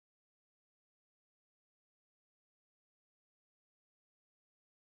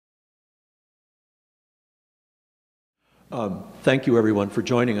Thank you, everyone, for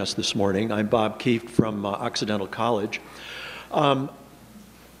joining us this morning. I'm Bob Kieft from Occidental College.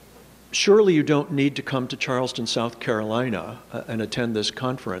 Surely you don't need to come to Charleston, South Carolina and attend this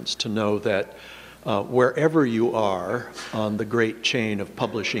conference to know that wherever you are on the great chain of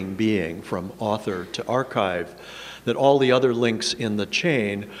publishing being, from author to archive, that all the other links in the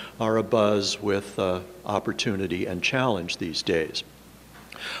chain are abuzz with opportunity and challenge these days.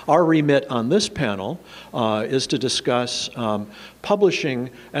 Our remit on this panel is to discuss publishing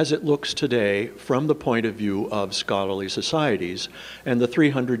as it looks today from the point of view of scholarly societies and the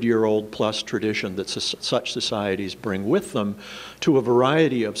 300-year-old plus tradition that such societies bring with them to a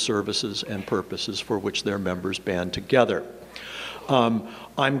variety of services and purposes for which their members band together.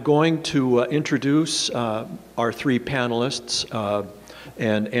 I'm going to introduce our three panelists,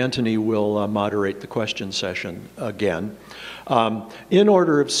 and Anthony will moderate the question session again. In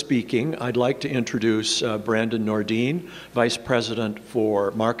order of speaking, I'd like to introduce Brandon Nordin, Vice President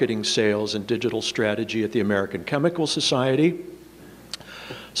for Marketing, Sales, and Digital Strategy at the American Chemical Society.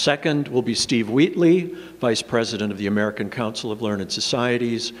 Second will be Steve Wheatley, Vice President of the American Council of Learned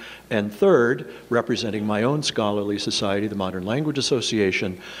Societies. And third, representing my own scholarly society, the Modern Language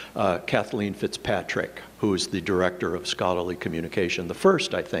Association, Kathleen Fitzpatrick, who is the Director of Scholarly Communication, the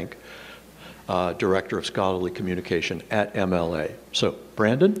first, I think, Director of Scholarly Communication at MLA. So,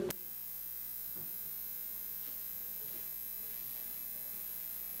 Brandon?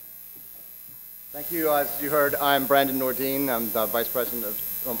 Thank you. As you heard, I'm Brandon Nordin. I'm the Vice President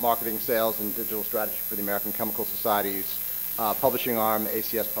of Marketing, Sales, and Digital Strategy for the American Chemical Society's publishing arm,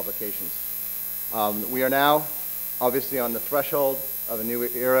 ACS Publications. We are now obviously on the threshold of a new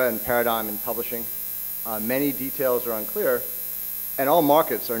era and paradigm in publishing. Many details are unclear, and all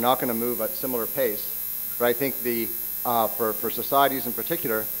markets are not going to move at similar pace. But I think for societies in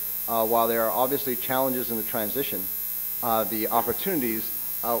particular, while there are obviously challenges in the transition, the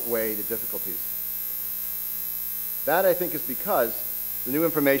opportunities outweigh the difficulties. That, I think, is because the new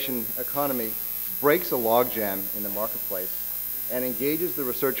information economy breaks a logjam in the marketplace and engages the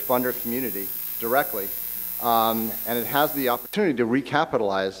research funder community directly, and it has the opportunity to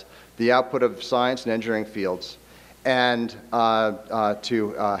recapitalize the output of science and engineering fields and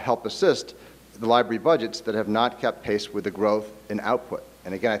to help assist the library budgets that have not kept pace with the growth in output.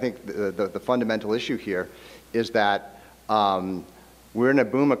 And again, I think the fundamental issue here is that we're in a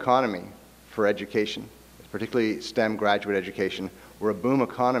boom economy for education, particularly STEM graduate education. We're a boom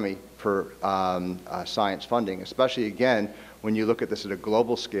economy for science funding, especially, again, when you look at this at a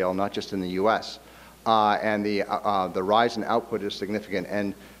global scale, not just in the US. And the rise in output is significant,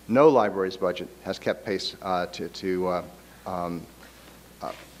 and no library's budget has kept pace to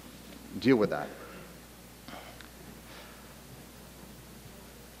deal with that.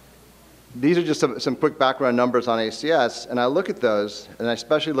 These are just some quick background numbers on ACS, and I look at those, and I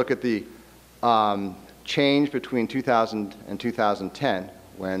especially look at the change between 2000 and 2010,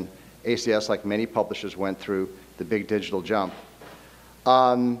 when ACS, like many publishers, went through the big digital jump.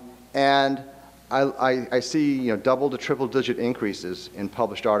 And I see double to triple digit increases in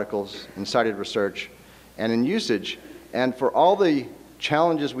published articles, in cited research, and in usage. And for all the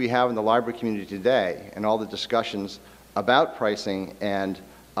challenges we have in the library community today, and all the discussions about pricing and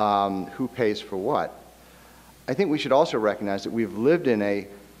who pays for what, I think we should also recognize that we've lived in a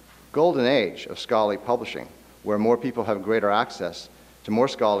golden age of scholarly publishing, where more people have greater access to more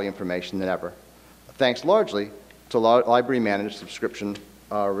scholarly information than ever, thanks largely to library-managed subscription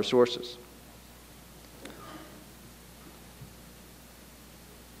resources.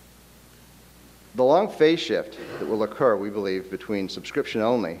 The long phase shift that will occur, we believe, between subscription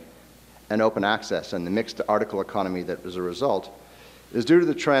only and open access and the mixed article economy that is a result is due to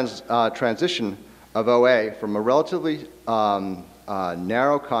the transition of OA from a relatively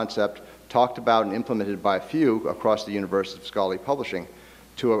narrow concept talked about and implemented by a few across the universe of scholarly publishing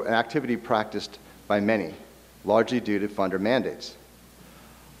to an activity practiced by many, largely due to funder mandates.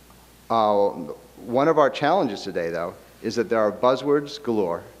 One of our challenges today, though, is that there are buzzwords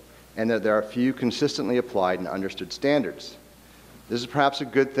galore and that there are few consistently applied and understood standards. This is perhaps a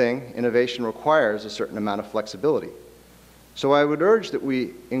good thing. Innovation requires a certain amount of flexibility. So I would urge that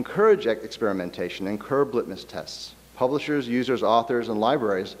we encourage experimentation and curb litmus tests. Publishers, users, authors, and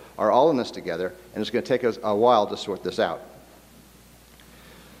libraries are all in this together, and it's going to take us a while to sort this out.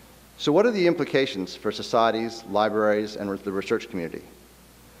 So what are the implications for societies, libraries, and the research community?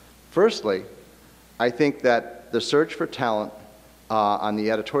 Firstly, I think that the search for talent on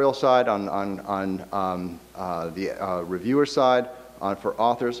the editorial side, on the reviewer side, for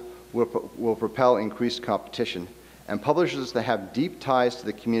authors, will propel increased competition. And publishers that have deep ties to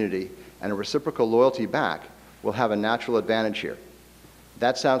the community and a reciprocal loyalty back will have a natural advantage here.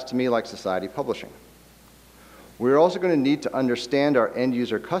 That sounds to me like society publishing. We're also going to need to understand our end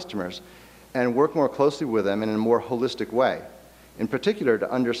user customers and work more closely with them in a more holistic way. In particular,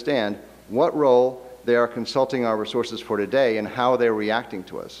 to understand what role they are consulting our resources for today and how they're reacting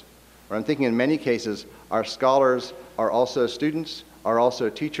to us. Or I'm thinking in many cases, our scholars are also students, are also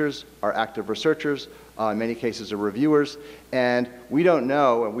teachers, are active researchers, in many cases are reviewers, and we don't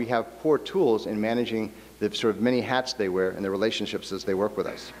know, and we have poor tools in managing the sort of many hats they wear and the relationships as they work with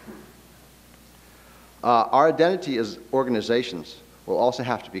us. Our identity as organizations will also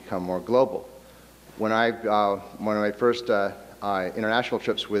have to become more global. One of my first international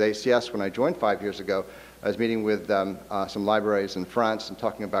trips with ACS when I joined 5 years ago, I was meeting with some libraries in France and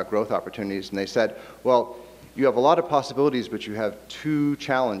talking about growth opportunities, and they said, well, you have a lot of possibilities, but you have two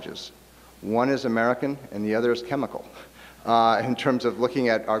challenges. One is American, and the other is chemical, in terms of looking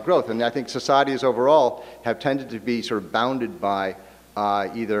at our growth. And I think societies overall have tended to be sort of bounded by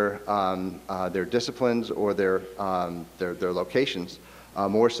either their disciplines or their locations,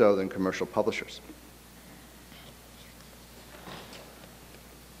 more so than commercial publishers.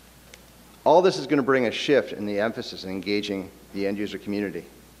 All this is going to bring a shift in the emphasis in engaging the end user community.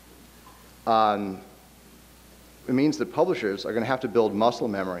 It means that publishers are going to have to build muscle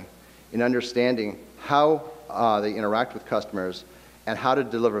memory in understanding how they interact with customers and how to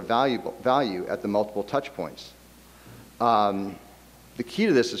deliver value at the multiple touch points. The key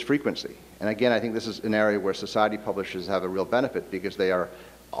to this is frequency. And again, I think this is an area where society publishers have a real benefit because they are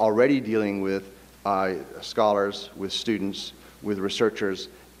already dealing with scholars, with students, with researchers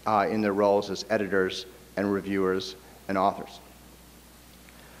in their roles as editors and reviewers and authors.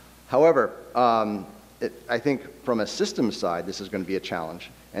 However, I think from a systems side, this is going to be a challenge.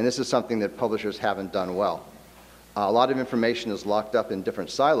 And this is something that publishers haven't done well. A lot of information is locked up in different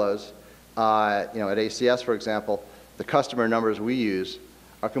silos. At ACS, for example, the customer numbers we use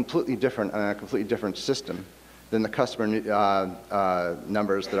are completely different on a completely different system than the customer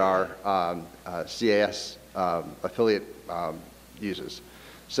numbers that our CAS affiliate uses.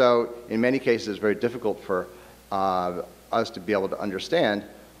 So in many cases, it's very difficult for us to be able to understand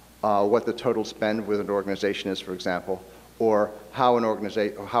what the total spend with an organization is, for example, or how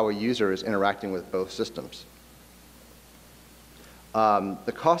a user is interacting with both systems.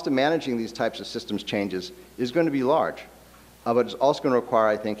 The cost of managing these types of systems changes is going to be large, but it's also going to require,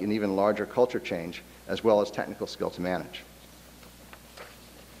 I think, an even larger culture change as well as technical skill to manage.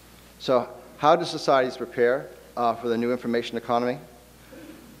 So how do societies prepare for the new information economy?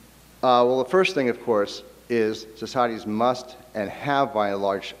 Well, the first thing, of course, is societies must and have, by a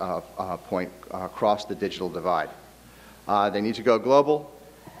large point, crossed the digital divide. They need to go global.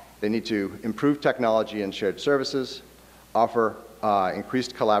 They need to improve technology and shared services, offer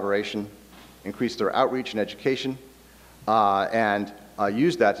increased collaboration, increase their outreach and education, and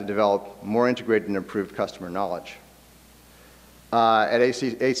use that to develop more integrated and improved customer knowledge. At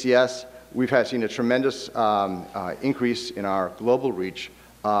ACS, we've seen a tremendous increase in our global reach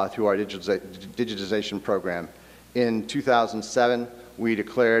through our digitization program. In 2007, we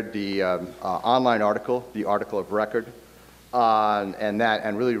declared the online article the article of record,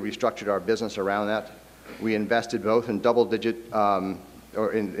 and really restructured our business around that. We invested both in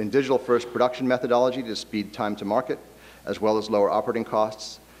in digital-first production methodology to speed time to market, as well as lower operating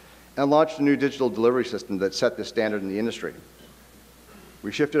costs, and launched a new digital delivery system that set the standard in the industry.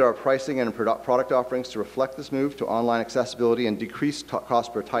 We shifted our pricing and product offerings to reflect this move to online accessibility and decreased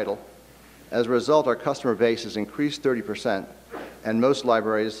cost per title. As a result, our customer base has increased 30%, and most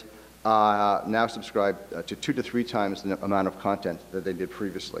libraries now subscribe to 2 to 3 times the amount of content that they did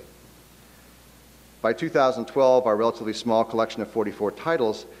previously. By 2012, our relatively small collection of 44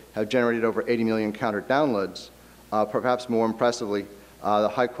 titles have generated over 80 million counter downloads. Perhaps more impressively, the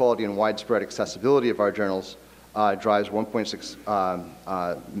high quality and widespread accessibility of our journals drives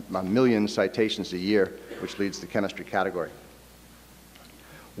 1.6 million citations a year, which leads the chemistry category.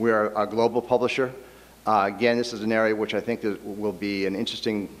 We are a global publisher. Again, this is an area which I think will be an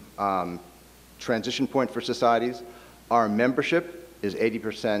interesting transition point for societies. Our membership is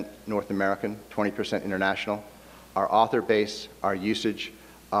 80% North American, 20% international. Our author base, our usage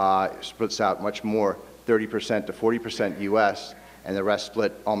splits out much more, 30% to 40% US, and the rest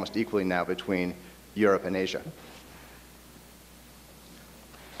split almost equally now between Europe and Asia.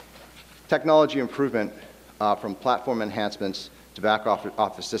 Technology improvement from platform enhancements to back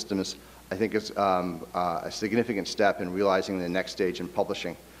office systems, I think is a significant step in realizing the next stage in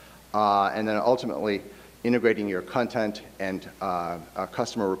publishing. And then ultimately integrating your content and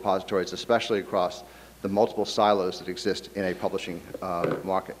customer repositories, especially across the multiple silos that exist in a publishing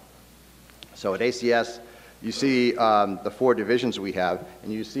market. So at ACS, you see the 4 divisions we have,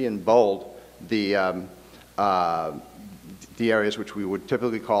 and you see in bold the areas which we would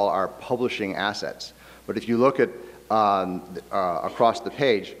typically call our publishing assets. But if you look at across the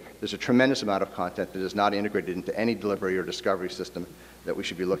page, there's a tremendous amount of content that is not integrated into any delivery or discovery system that we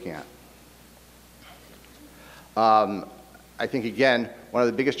should be looking at. I think, again, one of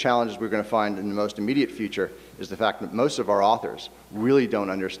the biggest challenges we're going to find in the most immediate future is the fact that most of our authors really don't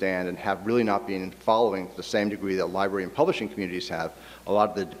understand and have really not been following to the same degree that library and publishing communities have a lot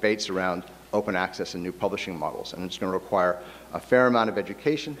of the debates around open access and new publishing models. And it's going to require a fair amount of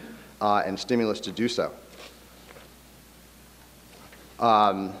education and stimulus to do so.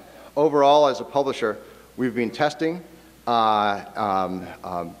 Overall, as a publisher, we've been testing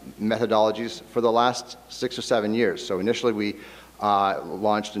methodologies for the last 6 or 7 years. So initially we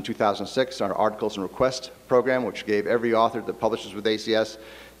launched in 2006 our Articles and Requests program, which gave every author that publishes with ACS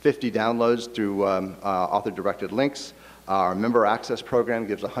 50 downloads through author-directed links. Our Member Access program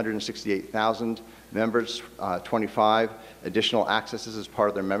gives 168,000 members 25 additional accesses as part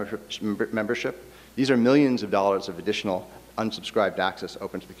of their membership. These are millions of dollars of additional unsubscribed access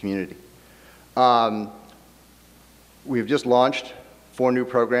open to the community. We've just launched 4 new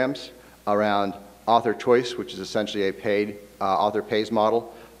programs around author choice, which is essentially a paid author pays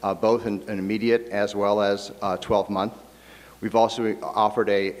model, both in an immediate as well as 12-month. We've also offered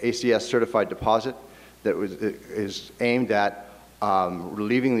a ACS certified deposit that is aimed at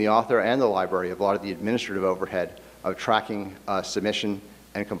relieving the author and the library of a lot of the administrative overhead of tracking submission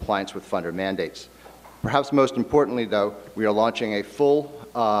and compliance with funder mandates. Perhaps most importantly, though, we are launching a full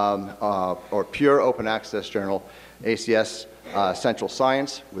or pure open access journal, ACS Central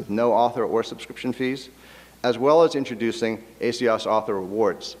Science, with no author or subscription fees, as well as introducing ACS Author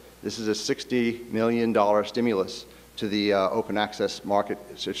Rewards. This is a $60 million stimulus to the open access market,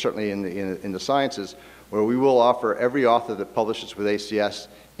 certainly in the sciences, where we will offer every author that publishes with ACS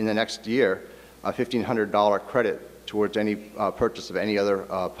in the next year a $1,500 credit towards any purchase of any other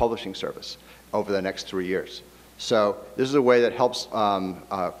publishing service over the next 3 years. So this is a way that helps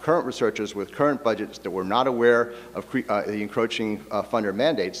current researchers with current budgets that were not aware of the encroaching funder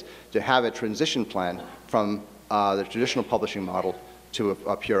mandates to have a transition plan from the traditional publishing model to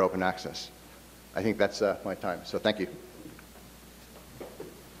a pure open access. I think that's my time, so thank you.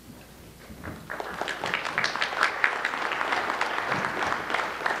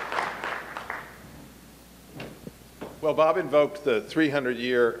 Well, Bob invoked the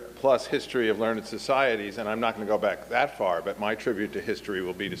 300-year-plus history of learned societies, and I'm not going to go back that far, but my tribute to history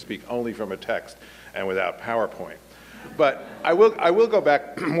will be to speak only from a text and without PowerPoint. But I will go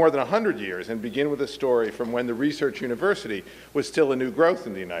back more than 100 years and begin with a story from when the research university was still a new growth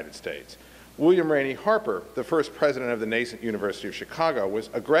in the United States. William Rainey Harper, the first president of the nascent University of Chicago, was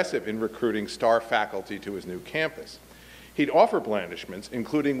aggressive in recruiting star faculty to his new campus. He'd offer blandishments,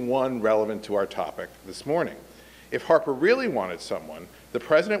 including one relevant to our topic this morning. If Harper really wanted someone, the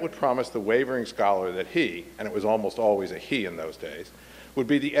president would promise the wavering scholar that he, and it was almost always a he in those days, would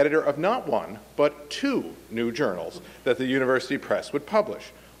be the editor of not 1, but 2 new journals that the university press would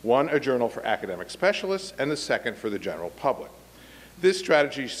publish, one a journal for academic specialists and the second for the general public. This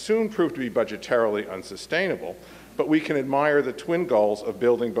strategy soon proved to be budgetarily unsustainable, but we can admire the twin goals of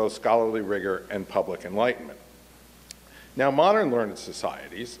building both scholarly rigor and public enlightenment. Now, modern learned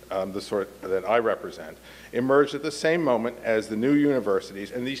societies, the sort that I represent, emerged at the same moment as the new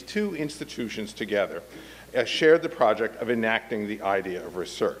universities, and these 2 institutions together shared the project of enacting the idea of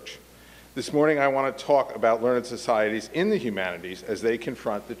research. This morning, I want to talk about learned societies in the humanities as they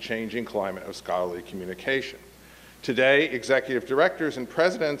confront the changing climate of scholarly communication. Today, executive directors and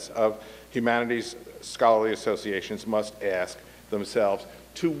presidents of humanities scholarly associations must ask themselves,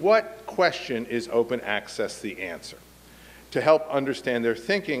 to what question is open access the answer? To help understand their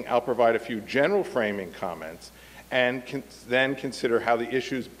thinking, I'll provide a few general framing comments and then consider how the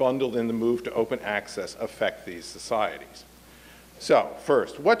issues bundled in the move to open access affect these societies. So,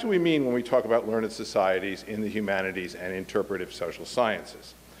 first, what do we mean when we talk about learned societies in the humanities and interpretive social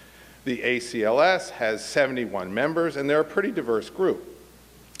sciences? The ACLS has 71 members, and they're a pretty diverse group.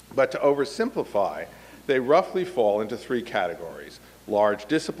 But to oversimplify, they roughly fall into 3 categories: large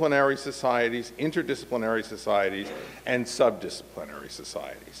disciplinary societies, interdisciplinary societies, and subdisciplinary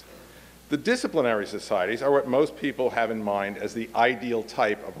societies. The disciplinary societies are what most people have in mind as the ideal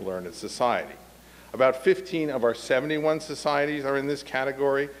type of a learned society. About 15 of our 71 societies are in this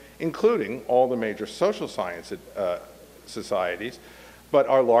category, including all the major social science societies, but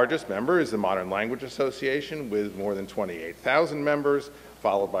our largest member is the Modern Language Association with more than 28,000 members,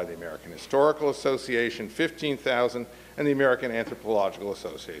 followed by the American Historical Association, 15,000, and the American Anthropological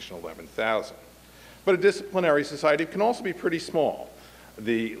Association, 11,000. But a disciplinary society can also be pretty small.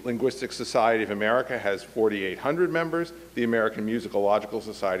 The Linguistic Society of America has 4,800 members, the American Musicological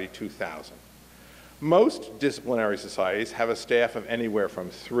Society 2,000. Most disciplinary societies have a staff of anywhere from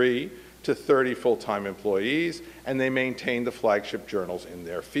 3 to 30 full-time employees, and they maintain the flagship journals in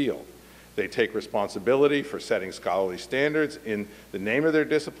their field. They take responsibility for setting scholarly standards in the name of their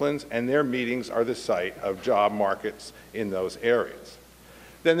disciplines, and their meetings are the site of job markets in those areas.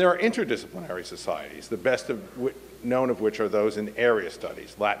 Then there are interdisciplinary societies, the best known of which are those in area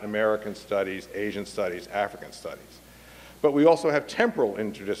studies, Latin American studies, Asian studies, African studies. But we also have temporal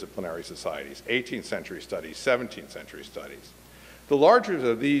interdisciplinary societies, 18th century studies, 17th century studies. The larger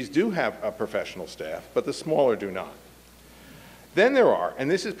of these do have a professional staff, but the smaller do not. Then there are,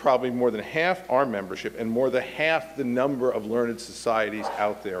 and this is probably more than half our membership and more than half the number of learned societies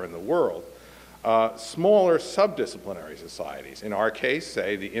out there in the world, smaller subdisciplinary societies. In our case,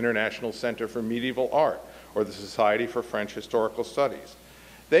 say, the International Center for Medieval Art or the Society for French Historical Studies.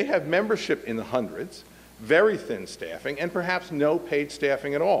 They have membership in the hundreds, very thin staffing, and perhaps no paid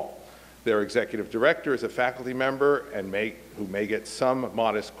staffing at all. Their executive director is a faculty member and who may get some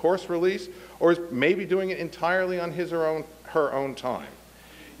modest course release, or is maybe doing it entirely on his or her own time.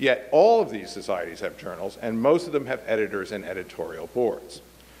 Yet all of these societies have journals, and most of them have editors and editorial boards.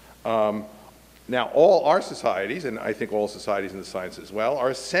 Now, all our societies, and I think all societies in the sciences as well,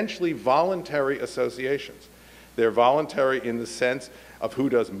 are essentially voluntary associations. They're voluntary in the sense of who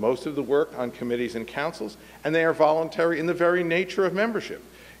does most of the work on committees and councils, and they are voluntary in the very nature of membership.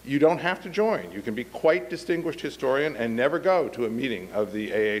 You don't have to join. You can be quite distinguished historian and never go to a meeting of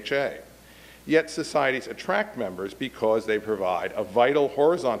the AHA. Yet societies attract members because they provide a vital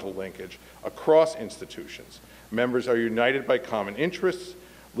horizontal linkage across institutions. Members are united by common interests.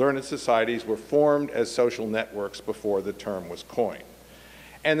 Learned societies were formed as social networks before the term was coined.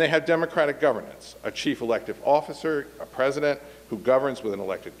 And they have democratic governance, a chief elective officer, a president who governs with an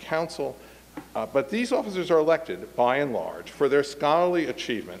elected council. But these officers are elected, by and large, for their scholarly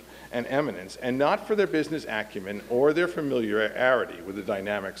achievement and eminence, and not for their business acumen or their familiarity with the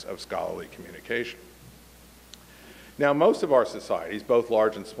dynamics of scholarly communication. Now, most of our societies, both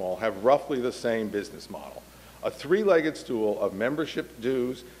large and small, have roughly the same business model. A three-legged stool of membership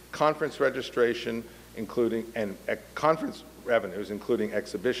dues, conference registration, and conference revenues, including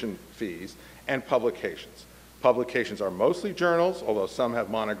exhibition fees, and publications. Publications are mostly journals, although some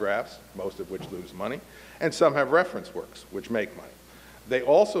have monographs, most of which lose money, and some have reference works, which make money. They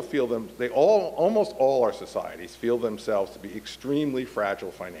also almost all our societies feel themselves to be extremely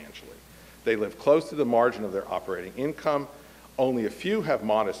fragile financially. They live close to the margin of their operating income. Only a few have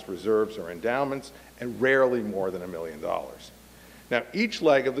modest reserves or endowments, and rarely more than $1 million. Now, each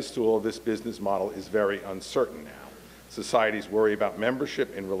leg of the stool of this business model is very uncertain now. Societies worry about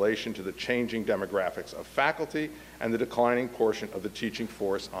membership in relation to the changing demographics of faculty and the declining portion of the teaching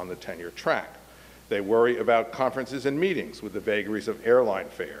force on the tenure track. They worry about conferences and meetings with the vagaries of airline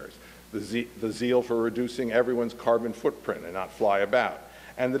fares, the zeal for reducing everyone's carbon footprint and not fly about,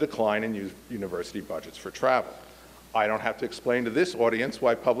 and the decline in university budgets for travel. I don't have to explain to this audience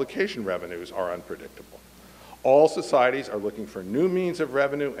why publication revenues are unpredictable. All societies are looking for new means of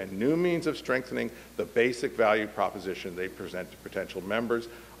revenue and new means of strengthening the basic value proposition they present to potential members.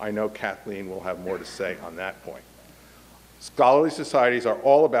 I know Kathleen will have more to say on that point. Scholarly societies are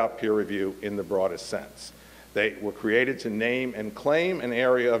all about peer review in the broadest sense. They were created to name and claim an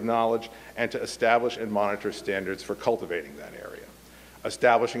area of knowledge and to establish and monitor standards for cultivating that area.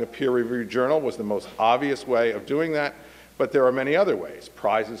 Establishing a peer-reviewed journal was the most obvious way of doing that, but there are many other ways: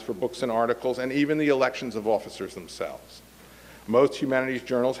 prizes for books and articles, and even the elections of officers themselves. Most humanities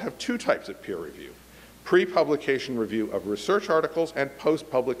journals have two types of peer review: pre-publication review of research articles and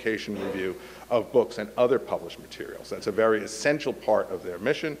post-publication review of books and other published materials. That's a very essential part of their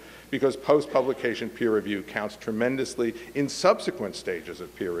mission, because post-publication peer review counts tremendously in subsequent stages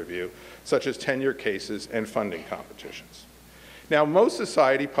of peer review, such as tenure cases and funding competitions. Now, most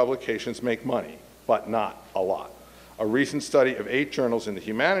society publications make money, but not a lot. A recent study of 8 journals in the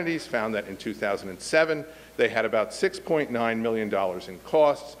humanities found that in 2007, they had about $6.9 million in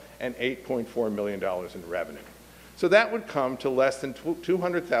costs and $8.4 million in revenue. So that would come to less than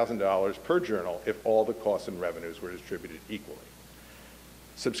 $200,000 per journal if all the costs and revenues were distributed equally.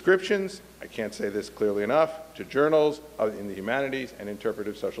 Subscriptions, I can't say this clearly enough, to journals in the humanities and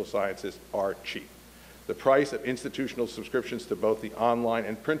interpretive social sciences are cheap. The price of institutional subscriptions to both the online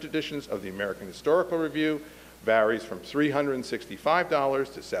and print editions of the American Historical Review varies from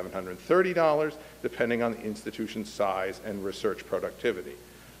 $365 to $730, depending on the institution's size and research productivity.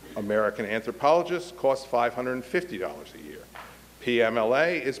 American Anthropologists cost $550 a year.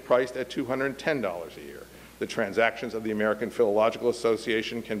 PMLA is priced at $210 a year. The transactions of the American Philological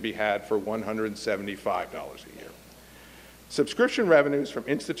Association can be had for $175 a year. Subscription revenues from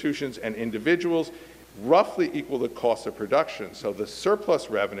institutions and individuals roughly equal the cost of production, so the surplus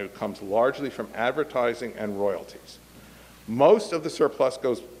revenue comes largely from advertising and royalties. Most of the surplus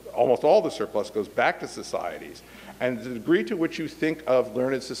goes, almost all the surplus goes back to societies, and the degree to which you think of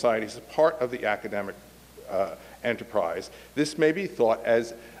learned societies as part of the academic enterprise, this may be thought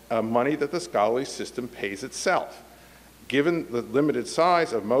as money that the scholarly system pays itself. Given the limited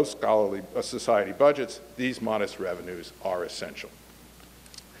size of most scholarly society budgets, these modest revenues are essential.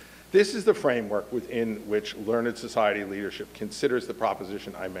 This is the framework within which learned society leadership considers the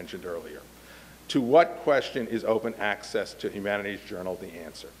proposition I mentioned earlier. To what question is open access to humanities journal the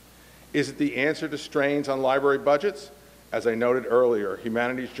answer? Is it the answer to strains on library budgets? As I noted earlier,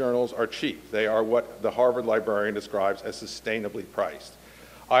 humanities journals are cheap. They are what the Harvard librarian describes as sustainably priced.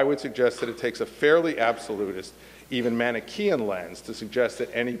 I would suggest that it takes a fairly absolutist, even Manichaean lens to suggest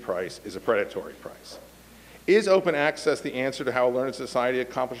that any price is a predatory price. Is open access the answer to how a learned society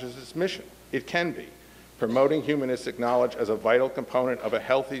accomplishes its mission? It can be. Promoting humanistic knowledge as a vital component of a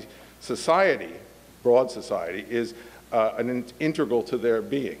healthy society, broad society, is integral to their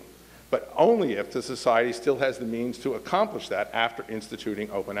being, but only if the society still has the means to accomplish that after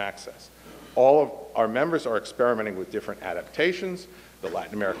instituting open access. All of our members are experimenting with different adaptations. The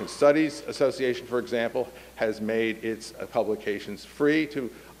Latin American Studies Association, for example, has made its publications free to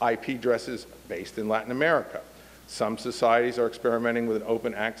IP addresses based in Latin America. Some societies are experimenting with an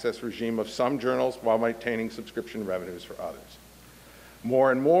open access regime of some journals while maintaining subscription revenues for others.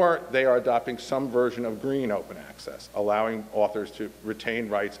 More and more, they are adopting some version of green open access, allowing authors to retain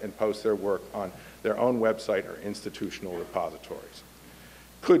rights and post their work on their own website or institutional repositories.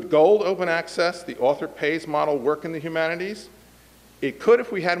 Could gold open access, the author pays model, work in the humanities? It could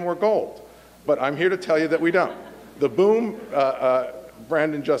if we had more gold, but I'm here to tell you that we don't. The boom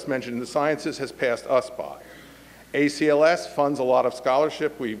Brandon just mentioned in the sciences has passed us by. ACLS funds a lot of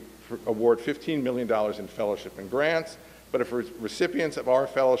scholarship. We award $15 million in fellowship and grants, but if recipients of our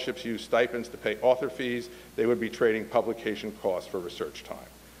fellowships use stipends to pay author fees, they would be trading publication costs for research time.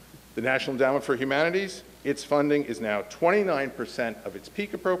 The National Endowment for Humanities, its funding is now 29% of its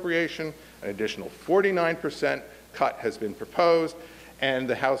peak appropriation. An additional 49% cut has been proposed, and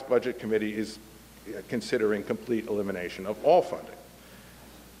the House Budget Committee is considering complete elimination of all funding.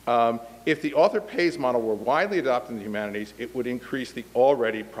 If the author pays model were widely adopted in the humanities, it would increase the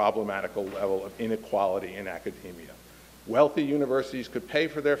already problematical level of inequality in academia. Wealthy universities could pay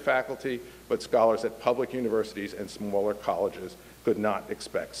for their faculty, but scholars at public universities and smaller colleges could not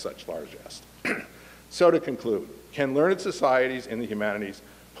expect such largesse. So to conclude, can learned societies in the humanities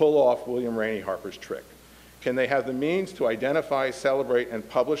pull off William Rainey Harper's trick? Can they have the means to identify, celebrate, and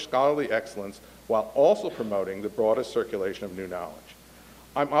publish scholarly excellence while also promoting the broadest circulation of new knowledge?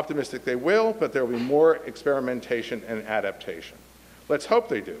 I'm optimistic they will, but there will be more experimentation and adaptation. Let's hope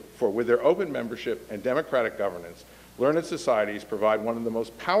they do, for with their open membership and democratic governance, learned societies provide one of the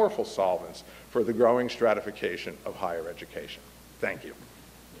most powerful solvents for the growing stratification of higher education. Thank you.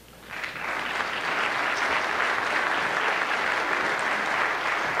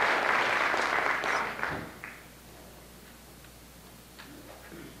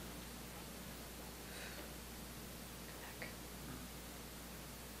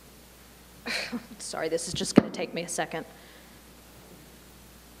 Sorry, this is just going to take me a second.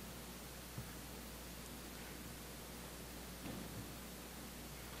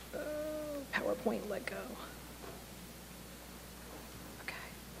 PowerPoint, let go. Okay.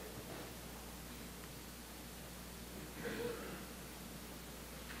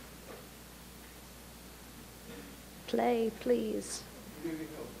 Play, please.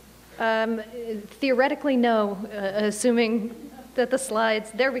 Theoretically, no, assuming that the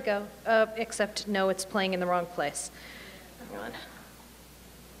slides, there we go, except no, it's playing in the wrong place. Hang on.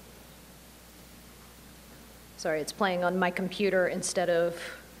 Sorry, it's playing on my computer instead of,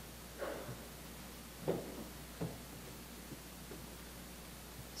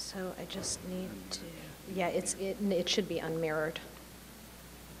 so I just need to, yeah, it should be unmirrored.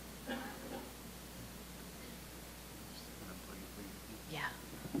 Yeah.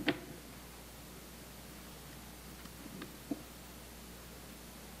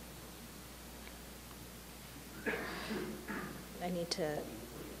 I need to,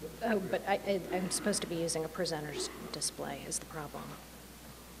 oh, but I'm supposed to be using a presenter's display is the problem.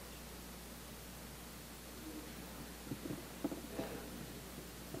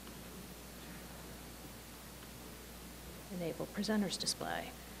 Enable presenter's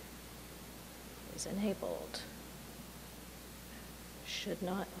display is enabled. should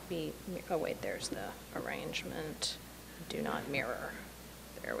not be, oh wait, there's the arrangement. Do not mirror.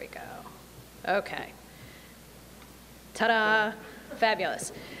 There we go. Okay. Ta-da,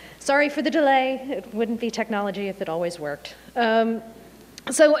 fabulous. Sorry for the delay. It wouldn't be technology if it always worked.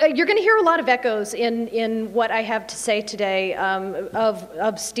 So you're going to hear a lot of echoes in what I have to say today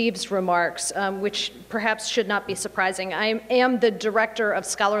of Steve's remarks, which perhaps should not be surprising. I am the Director of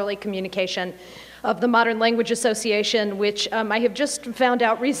Scholarly Communication of the Modern Language Association, which I have just found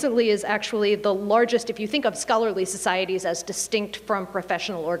out recently is actually the largest, if you think of scholarly societies as distinct from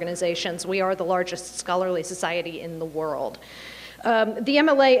professional organizations, we are the largest scholarly society in the world. The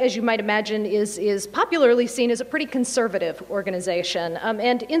MLA, as you might imagine, is popularly seen as a pretty conservative organization,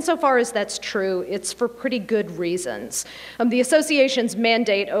 and insofar as that's true, it's for pretty good reasons. The association's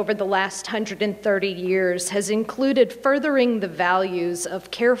mandate over the last 130 years has included furthering the values of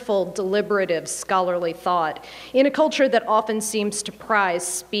careful, deliberative, scholarly thought in a culture that often seems to prize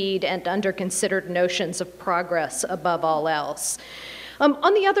speed and under-considered notions of progress above all else.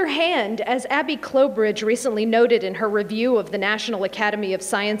 On the other hand, as Abby Clobridge recently noted in her review of the National Academy of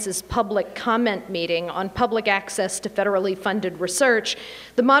Sciences public comment meeting on public access to federally funded research,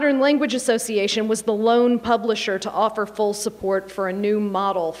 the Modern Language Association was the lone publisher to offer full support for a new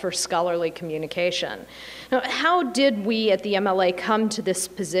model for scholarly communication. Now, how did we at the MLA come to this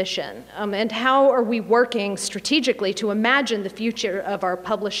position? And how are we working strategically to imagine the future of our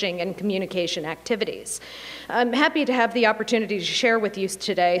publishing and communication activities? I'm happy to have the opportunity to share with you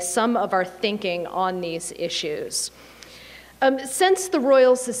today some of our thinking on these issues. Since the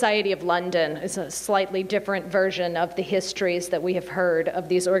Royal Society of London is a slightly different version of the histories that we have heard of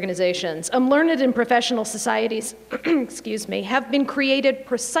these organizations, learned and professional societies excuse me, have been created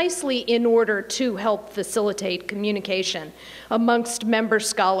precisely in order to help facilitate communication amongst member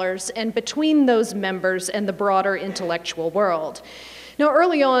scholars and between those members and the broader intellectual world. Now,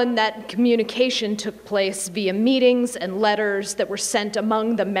 early on, that communication took place via meetings and letters that were sent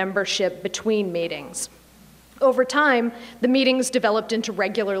among the membership between meetings. Over time, the meetings developed into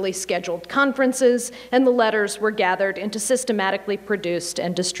regularly scheduled conferences, and the letters were gathered into systematically produced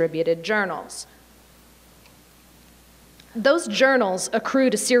and distributed journals. Those journals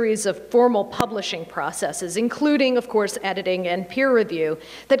accrued a series of formal publishing processes, including, of course, editing and peer review,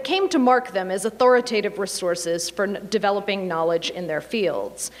 that came to mark them as authoritative resources for developing knowledge in their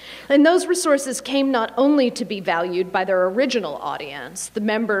fields. And those resources came not only to be valued by their original audience, the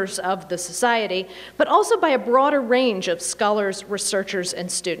members of the society, but also by a broader range of scholars, researchers, and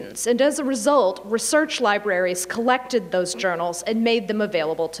students. And as a result, research libraries collected those journals and made them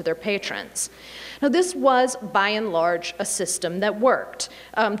available to their patrons. Now, this was, by and large, a system that worked.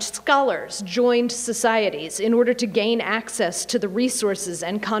 Scholars joined societies in order to gain access to the resources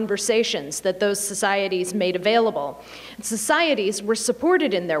and conversations that those societies made available. Societies were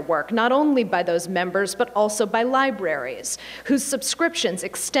supported in their work not only by those members, but also by libraries, whose subscriptions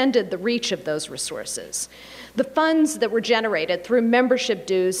extended the reach of those resources. The funds that were generated through membership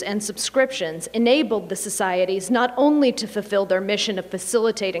dues and subscriptions enabled the societies not only to fulfill their mission of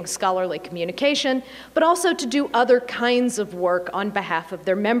facilitating scholarly communication, but also to do other kinds of work on behalf of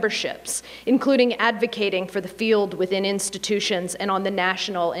their memberships, including advocating for the field within institutions and on the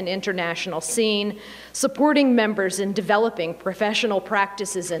national and international scene, supporting members in developing professional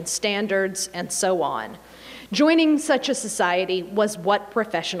practices and standards, and so on. Joining such a society was what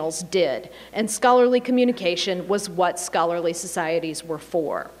professionals did, and scholarly communication was what scholarly societies were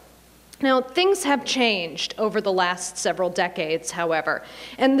for. Now, things have changed over the last several decades, however,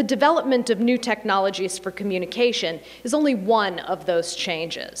 and the development of new technologies for communication is only one of those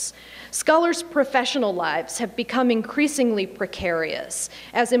changes. Scholars' professional lives have become increasingly precarious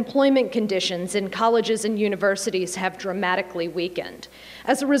as employment conditions in colleges and universities have dramatically weakened.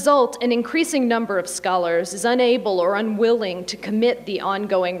 As a result, an increasing number of scholars is unable or unwilling to commit the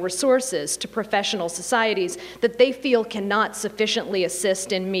ongoing resources to professional societies that they feel cannot sufficiently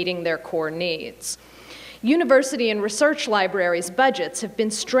assist in meeting their core needs. University and research libraries' budgets have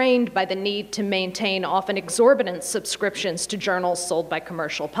been strained by the need to maintain often exorbitant subscriptions to journals sold by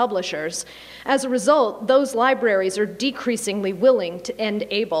commercial publishers. As a result, those libraries are decreasingly willing and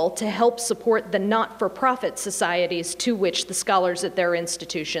able to help support the not-for-profit societies to which the scholars at their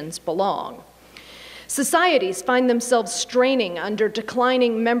institutions belong. Societies find themselves straining under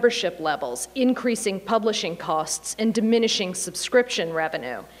declining membership levels, increasing publishing costs, and diminishing subscription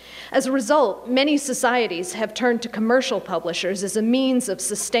revenue. As a result, many societies have turned to commercial publishers as a means of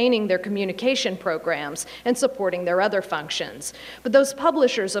sustaining their communication programs and supporting their other functions. But those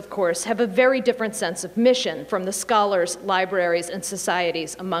publishers, of course, have a very different sense of mission from the scholars, libraries, and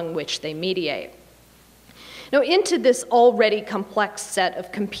societies among which they mediate. Now, into this already complex set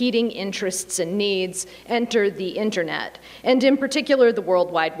of competing interests and needs enter the internet, and in particular the World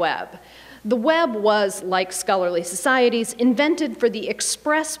Wide Web. The web was, like scholarly societies, invented for the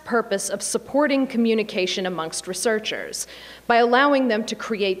express purpose of supporting communication amongst researchers by allowing them to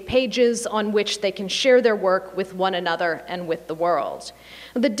create pages on which they can share their work with one another and with the world.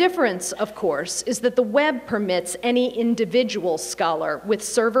 The difference, of course, is that the web permits any individual scholar with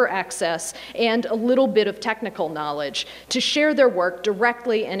server access and a little bit of technical knowledge to share their work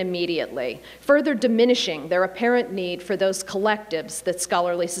directly and immediately, further diminishing their apparent need for those collectives that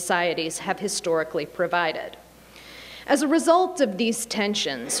scholarly societies have historically provided. As a result of these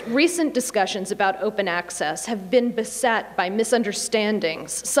tensions, recent discussions about open access have been beset by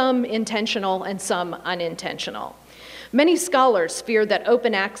misunderstandings, some intentional and some unintentional. Many scholars fear that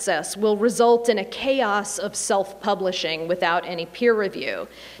open access will result in a chaos of self-publishing without any peer review,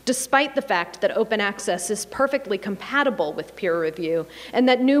 despite the fact that open access is perfectly compatible with peer review and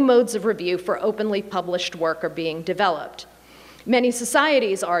that new modes of review for openly published work are being developed. Many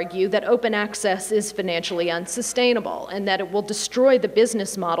societies argue that open access is financially unsustainable and that it will destroy the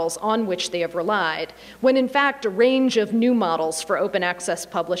business models on which they have relied, when in fact a range of new models for open access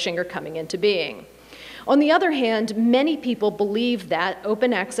publishing are coming into being. On the other hand, many people believe that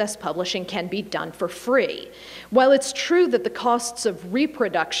open access publishing can be done for free. While it's true that the costs of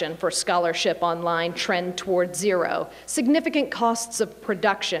reproduction for scholarship online trend toward zero, significant costs of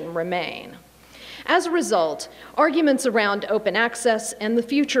production remain. As a result, arguments around open access and the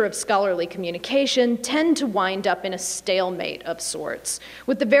future of scholarly communication tend to wind up in a stalemate of sorts,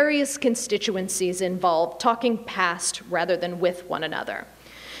 with the various constituencies involved talking past rather than with one another.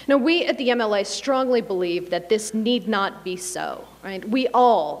 Now, we at the MLA strongly believe that this need not be so, right? We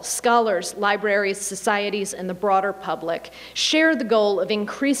all, scholars, libraries, societies, and the broader public, share the goal of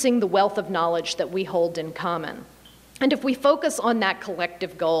increasing the wealth of knowledge that we hold in common. And if we focus on that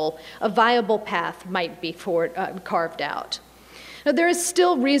collective goal, a viable path might be carved out. Now, there is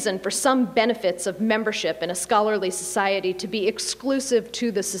still reason for some benefits of membership in a scholarly society to be exclusive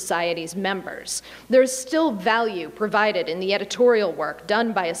to the society's members. There is still value provided in the editorial work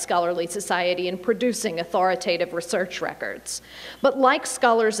done by a scholarly society in producing authoritative research records. But like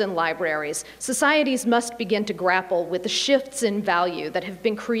scholars and libraries, societies must begin to grapple with the shifts in value that have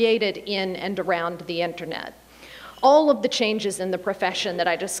been created in and around the internet. All of the changes in the profession that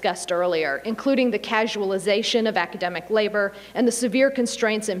I discussed earlier, including the casualization of academic labor and the severe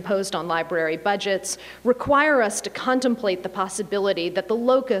constraints imposed on library budgets, require us to contemplate the possibility that the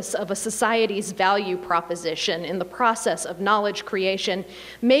locus of a society's value proposition in the process of knowledge creation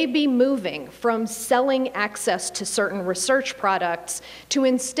may be moving from selling access to certain research products to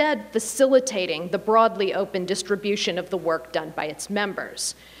instead facilitating the broadly open distribution of the work done by its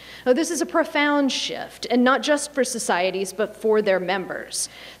members. Now, this is a profound shift, and not just for societies, but for their members.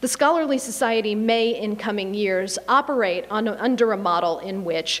 The scholarly society may, in coming years, operate under a model in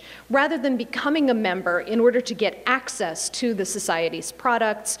which, rather than becoming a member in order to get access to the society's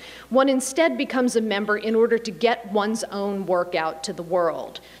products, one instead becomes a member in order to get one's own work out to the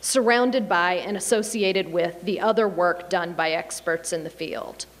world, surrounded by and associated with the other work done by experts in the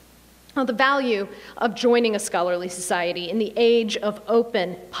field. Now, the value of joining a scholarly society in the age of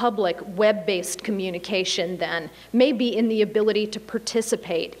open, public, web-based communication, then, may be in the ability to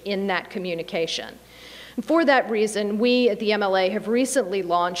participate in that communication. And for that reason, we at the MLA have recently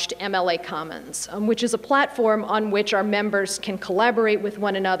launched MLA Commons, which is a platform on which our members can collaborate with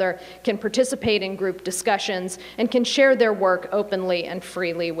one another, can participate in group discussions, and can share their work openly and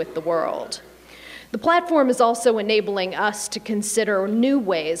freely with the world. The platform is also enabling us to consider new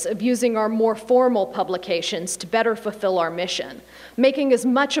ways of using our more formal publications to better fulfill our mission, making as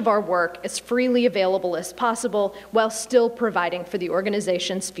much of our work as freely available as possible while still providing for the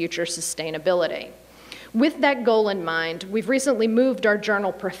organization's future sustainability. With that goal in mind, we've recently moved our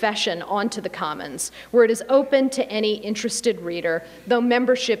journal Profession onto the Commons, where it is open to any interested reader, though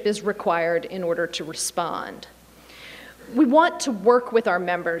membership is required in order to respond. We want to work with our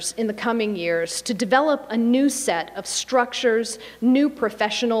members in the coming years to develop a new set of structures, new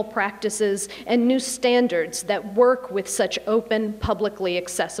professional practices, and new standards that work with such open, publicly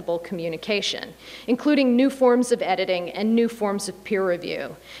accessible communication, including new forms of editing and new forms of peer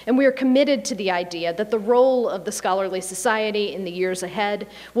review. And we are committed to the idea that the role of the scholarly society in the years ahead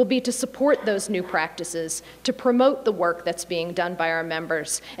will be to support those new practices, to promote the work that's being done by our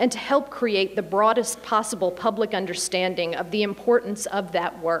members, and to help create the broadest possible public understanding of the importance of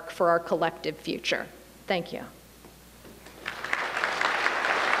that work for our collective future. Thank you.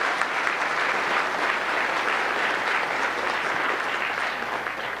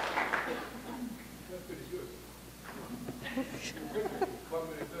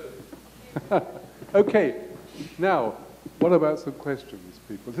 Okay, now, what about some questions,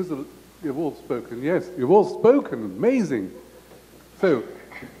 people? You've all spoken, yes, you've all spoken, amazing. So,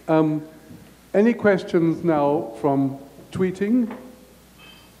 any questions now from tweeting?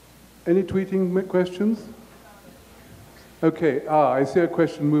 Any tweeting questions? Okay, I see a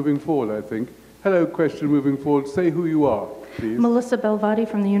question moving forward, I think. Hello, question moving forward. Say who you are, please. Melissa Belvati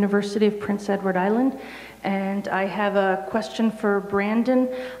from the University of Prince Edward Island. And I have a question for Brandon.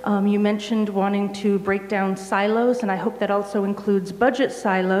 You mentioned wanting to break down silos, and I hope that also includes budget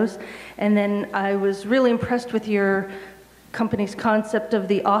silos. And then I was really impressed with your company's concept of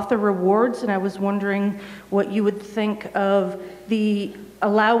the author rewards, and I was wondering what you would think of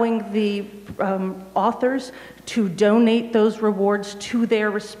allowing the authors to donate those rewards to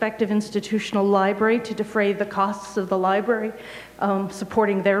their respective institutional library to defray the costs of the library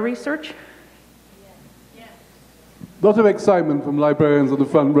supporting their research. A lot of excitement from librarians on the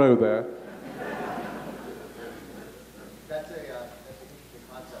front row there. That's an interesting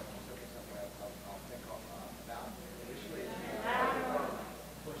concept. Certainly something I'll think about.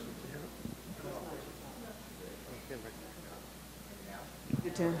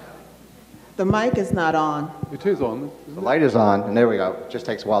 Initially, the mic is not on. It is on. the light is on, and there we go. It just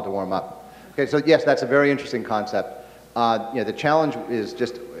takes a while to warm up. Okay, so yes, that's a very interesting concept. The challenge is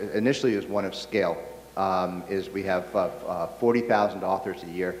just initially is one of scale. Is we have 40,000 authors a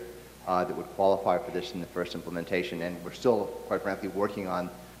year that would qualify for this in the first implementation, and we're still, quite frankly, working on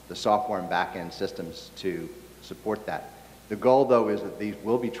the software and back-end systems to support that. The goal, though, is that these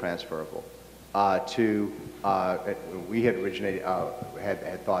will be transferable we had originated,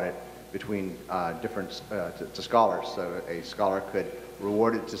 had thought it between different, to scholars. So a scholar could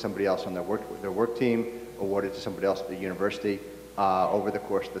reward it to somebody else on their work team, award it to somebody else at the university over the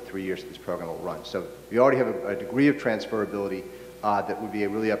course of the 3 years that this program will run. So we already have a degree of transferability that would be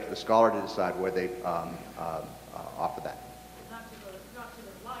really up to the scholar to decide where they offer that. Not to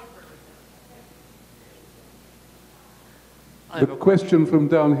the library. The question from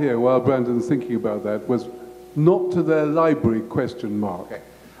down here, while Brandon's thinking about that, was not to their library, question mark. Okay.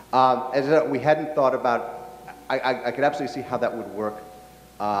 We hadn't thought about, I could absolutely see how that would work,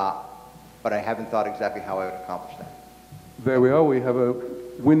 but I haven't thought exactly how I would accomplish that. There we are, we have a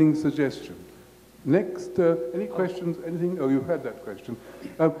winning suggestion. Next, any questions, anything? Oh, you had that question.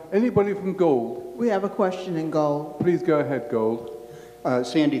 Anybody from Gold? We have a question in Gold. Please go ahead, Gold.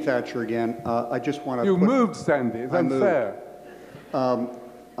 Sandy Thatcher again. I just want to You moved, Sandy. It's unfair.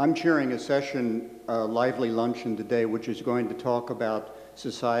 I'm chairing a session, Lively Luncheon today, which is going to talk about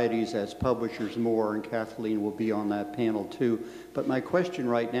societies as publishers more, and Kathleen will be on that panel too. But my question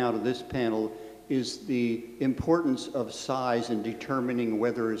right now to this panel is the importance of size in determining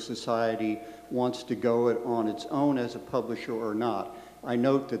whether a society wants to go it on its own as a publisher or not. I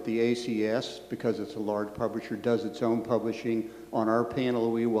note that the ACLS, because it's a large publisher, does its own publishing. On our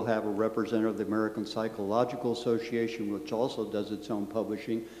panel, we will have a representative of the American Psychological Association, which also does its own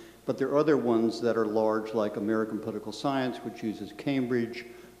publishing. But there are other ones that are large, like American Political Science, which uses Cambridge.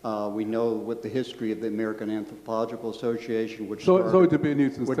 We know what the history of the American Anthropological Association, which sorry to be a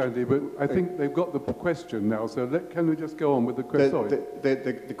nuisance, Sandy, but I think they've got the question now, so can we just go on with the question?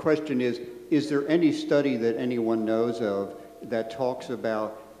 The question is there any study that anyone knows of that talks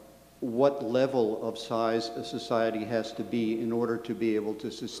about what level of size a society has to be in order to be able to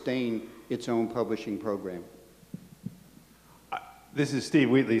sustain its own publishing program? This is Steve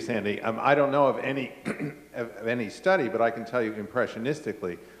Wheatley, Sandy. I don't know of any of any study, but I can tell you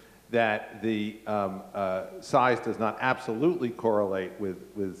impressionistically that the size does not absolutely correlate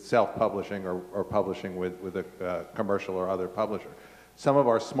with self-publishing or publishing with a commercial or other publisher. Some of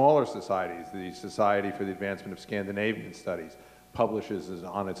our smaller societies, the Society for the Advancement of Scandinavian Studies, publishes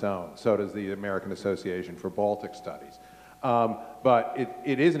on its own. So does the American Association for Baltic Studies. But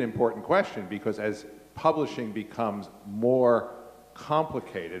it is an important question, because as publishing becomes more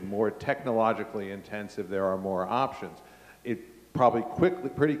complicated, more technologically intensive, there are more options. It probably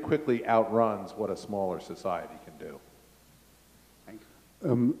pretty quickly outruns what a smaller society can do. Thank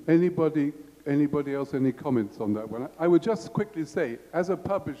you. Anybody else, any comments on that one? I would just quickly say, as a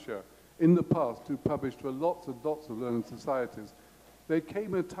publisher in the past who published for lots and lots of learned societies, there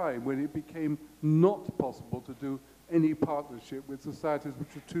came a time when it became not possible to do any partnership with societies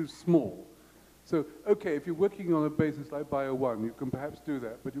which were too small. So, okay, if you're working on a basis like Bio 1, you can perhaps do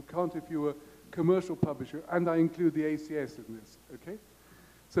that, but you can't if you're a commercial publisher, and I include the ACS in this, okay?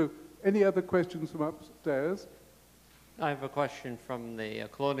 So, any other questions from upstairs? I have a question from the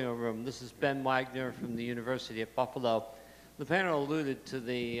Colonial Room. This is Ben Wagner from the University of Buffalo. The panel alluded to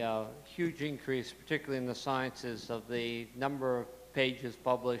the huge increase, particularly in the sciences, of the number of pages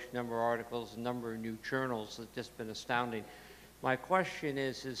published, number of articles, number of new journals. It's just been astounding. My question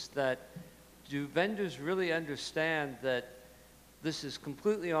is that do vendors really understand that this is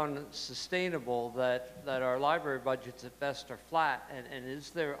completely unsustainable, that our library budgets at best are flat, and is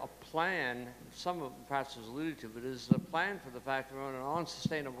there a plan, some of it perhaps was alluded to, but is there a plan for the fact that we're on an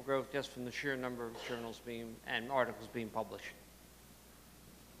unsustainable growth just from the sheer number of journals and articles being published?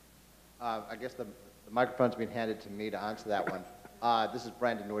 I guess the microphone's been handed to me to answer that one. This is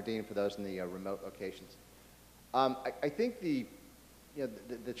Brandon Nordin for those in the remote locations. I think the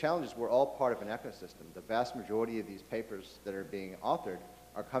challenge is we're all part of an ecosystem. The vast majority of these papers that are being authored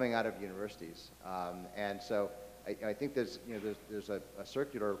are coming out of universities. And so I think there's a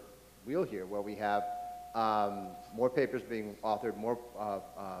circular wheel here where we have more papers being authored, more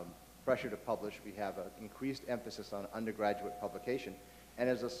pressure to publish. We have an increased emphasis on undergraduate publication. And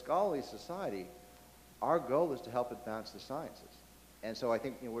as a scholarly society, our goal is to help advance the sciences. And so I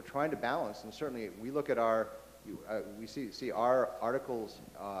think we're trying to balance, and certainly we look at we see our articles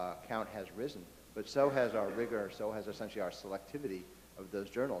count has risen, but so has our rigor, so has essentially our selectivity of those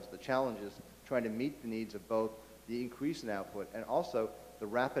journals. The challenge is trying to meet the needs of both the increase in output and also the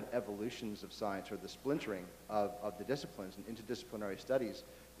rapid evolutions of science, or the splintering of the disciplines and interdisciplinary studies.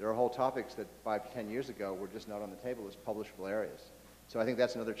 There are whole topics that 5 to 10 years ago were just not on the table as publishable areas. So I think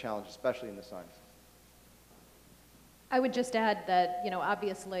that's another challenge, especially in the sciences. I would just add that,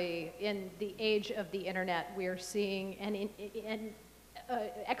 obviously in the age of the internet, we're seeing an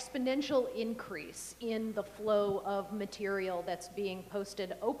exponential increase in the flow of material that's being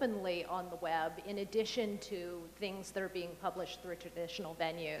posted openly on the web, in addition to things that are being published through traditional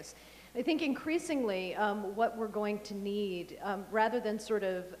venues. I think increasingly what we're going to need, rather than sort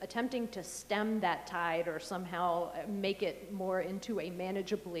of attempting to stem that tide or somehow make it more into a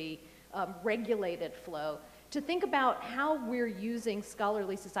manageably regulated flow, to think about how we're using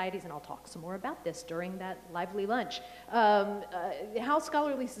scholarly societies, and I'll talk some more about this during that lively lunch, how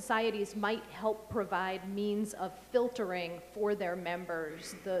scholarly societies might help provide means of filtering for their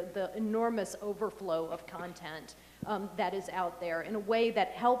members the enormous overflow of content that is out there in a way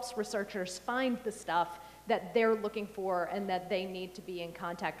that helps researchers find the stuff that they're looking for and that they need to be in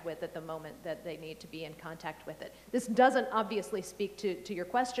contact with at the moment that they need to be in contact with it. This doesn't obviously speak to your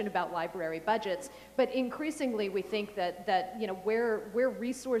question about library budgets, but increasingly we think that where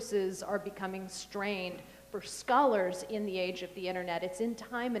resources are becoming strained for scholars in the age of the internet, it's in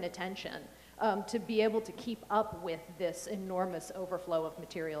time and attention to be able to keep up with this enormous overflow of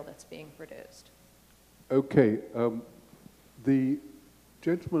material that's being produced. Okay, the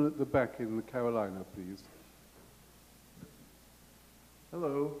gentleman at the back in the Carolina, please.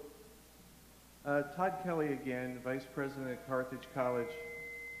 Hello. Todd Kelly again, Vice President at Carthage College.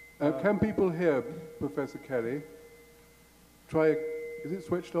 Can people hear Professor Kelly? Is it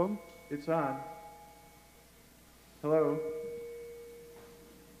switched on? It's on. Hello.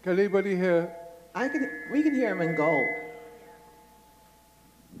 Can anybody hear? We can hear him in gold.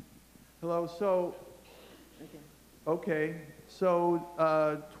 Hello, so, okay.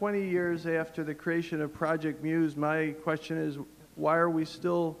 So 20 years after the creation of Project Muse, my question is, why are we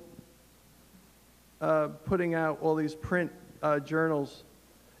still putting out all these print journals?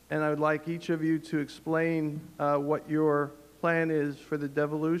 And I would like each of you to explain what your plan is for the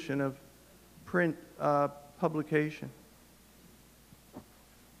devolution of print publication.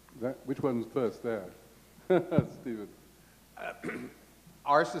 Which one's first there? Stephen.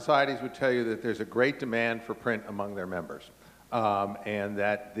 Our societies would tell you that there's a great demand for print among their members. And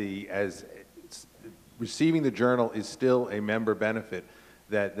that receiving the journal is still a member benefit,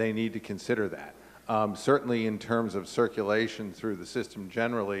 that they need to consider that. Certainly in terms of circulation through the system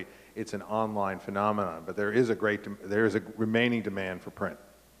generally, it's an online phenomenon, but there is a remaining demand for print.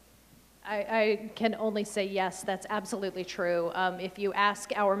 I can only say yes, that's absolutely true. If you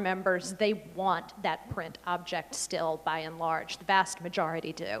ask our members, they want that print object still, by and large. The vast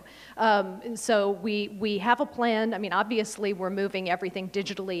majority do. So we have a plan. I mean, obviously, we're moving everything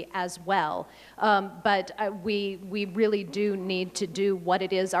digitally as well. But we really do need to do what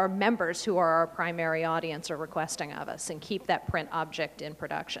it is our members, who are our primary audience, are requesting of us, and keep that print object in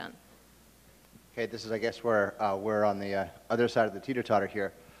production. Okay, this is, I guess, where we're on the other side of the teeter-totter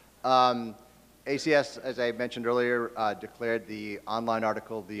here. ACS, as I mentioned earlier, declared the online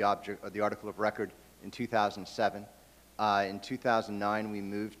article the article of record in 2007. In 2009, we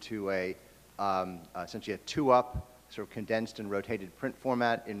moved to essentially a two-up, sort of condensed and rotated print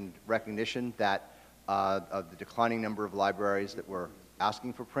format in recognition that of the declining number of libraries that were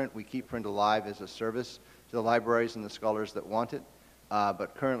asking for print. We keep print alive as a service to the libraries and the scholars that want it.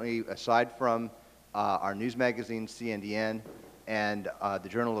 But currently, aside from our news magazine, CNDN, and the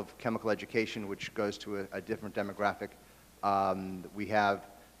Journal of Chemical Education, which goes to a different demographic. We have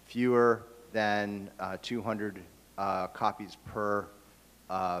fewer than 200 copies per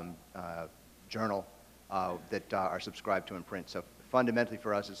journal that are subscribed to in print. So fundamentally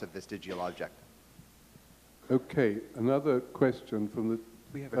for us, it's a vestigial object. Okay, another question from the...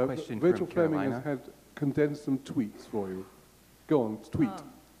 We have a question Rachel from Fleming Carolina. has had condensed some tweets for you. Go on, tweet.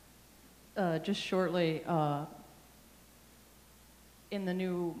 Just shortly, in the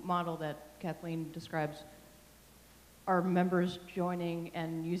new model that Kathleen describes, are members joining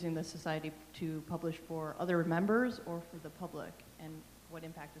and using the society to publish for other members or for the public, and what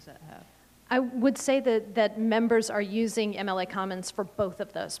impact does that have? I would say that members are using MLA Commons for both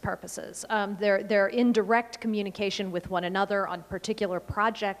of those purposes. They're in direct communication with one another on particular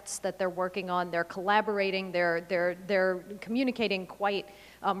projects that they're working on. They're collaborating. They're communicating quite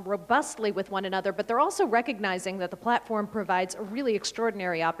robustly with one another, but they're also recognizing that the platform provides a really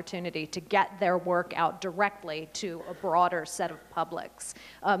extraordinary opportunity to get their work out directly to a broader set of publics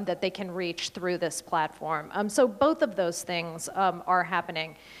that they can reach through this platform. So both of those things are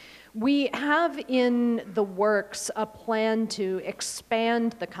happening. We have in the works a plan to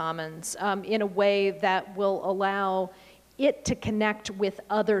expand the Commons in a way that will allow it to connect with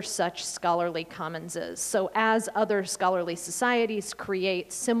other such scholarly commonses. So as other scholarly societies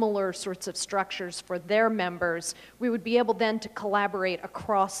create similar sorts of structures for their members, we would be able then to collaborate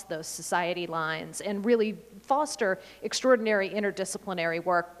across those society lines and really foster extraordinary interdisciplinary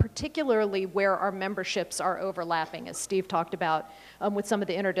work, particularly where our memberships are overlapping, as Steve talked about with some of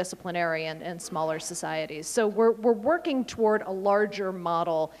the interdisciplinary and smaller societies. So we're working toward a larger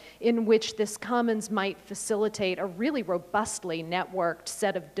model in which this commons might facilitate a really robustly networked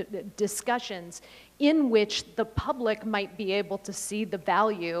set of discussions in which the public might be able to see the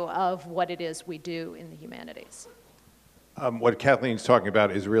value of what it is we do in the humanities. What Kathleen's talking about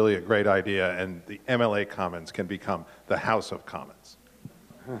is really a great idea, and the MLA Commons can become the House of Commons.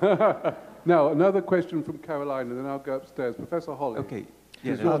 Now, another question from Carolina, then I'll go upstairs. Professor Holly. Okay.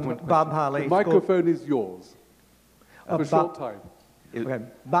 Yeah, Bob Holly. The microphone is yours for a short time. Okay.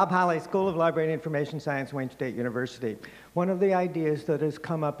 Bob Holly, School of Library and Information Science, Wayne State University. One of the ideas that has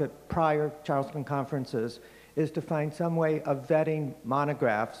come up at prior Charleston conferences is to find some way of vetting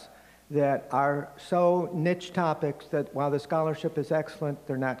monographs that are so niche topics that while the scholarship is excellent,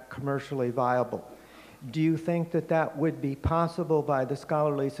 they're not commercially viable. Do you think that that would be possible by the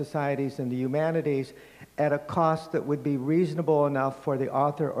scholarly societies in the humanities at a cost that would be reasonable enough for the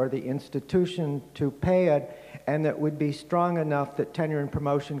author or the institution to pay it, and that would be strong enough that tenure and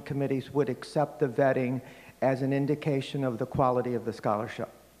promotion committees would accept the vetting as an indication of the quality of the scholarship?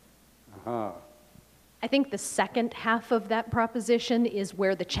 I think the second half of that proposition is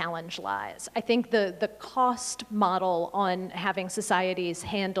where the challenge lies. I think the cost model on having societies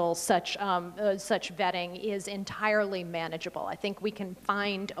handle such vetting is entirely manageable. I think we can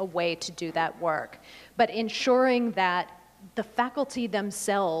find a way to do that work. But ensuring that the faculty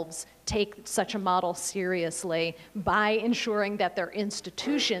themselves take such a model seriously by ensuring that their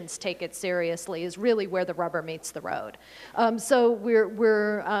institutions take it seriously is really where the rubber meets the road. So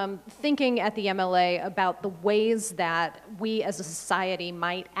we're thinking at the MLA about the ways that we as a society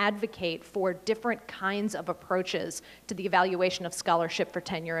might advocate for different kinds of approaches to the evaluation of scholarship for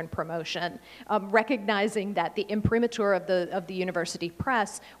tenure and promotion, recognizing that the imprimatur of the university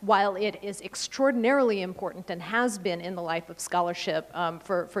press, while it is extraordinarily important and has been in the life of scholarship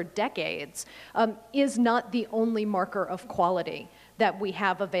for decades, is not the only marker of quality that we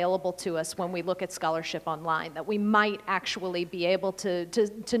have available to us when we look at scholarship online, that we might actually be able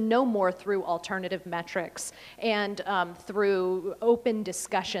to know more through alternative metrics and through open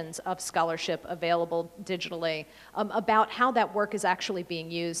discussions of scholarship available digitally about how that work is actually being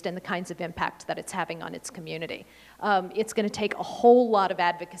used and the kinds of impact that it's having on its community. It's going to take a whole lot of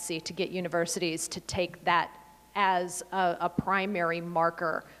advocacy to get universities to take that as a primary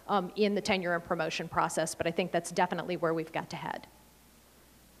marker in the tenure and promotion process, but I think that's definitely where we've got to head.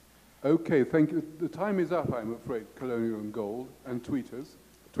 Okay, thank you. The time is up, I'm afraid, Colonial and Gold, and tweeters,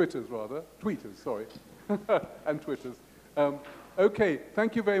 sorry, and Twitters. Okay,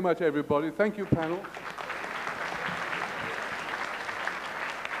 thank you very much, everybody. Thank you, panel.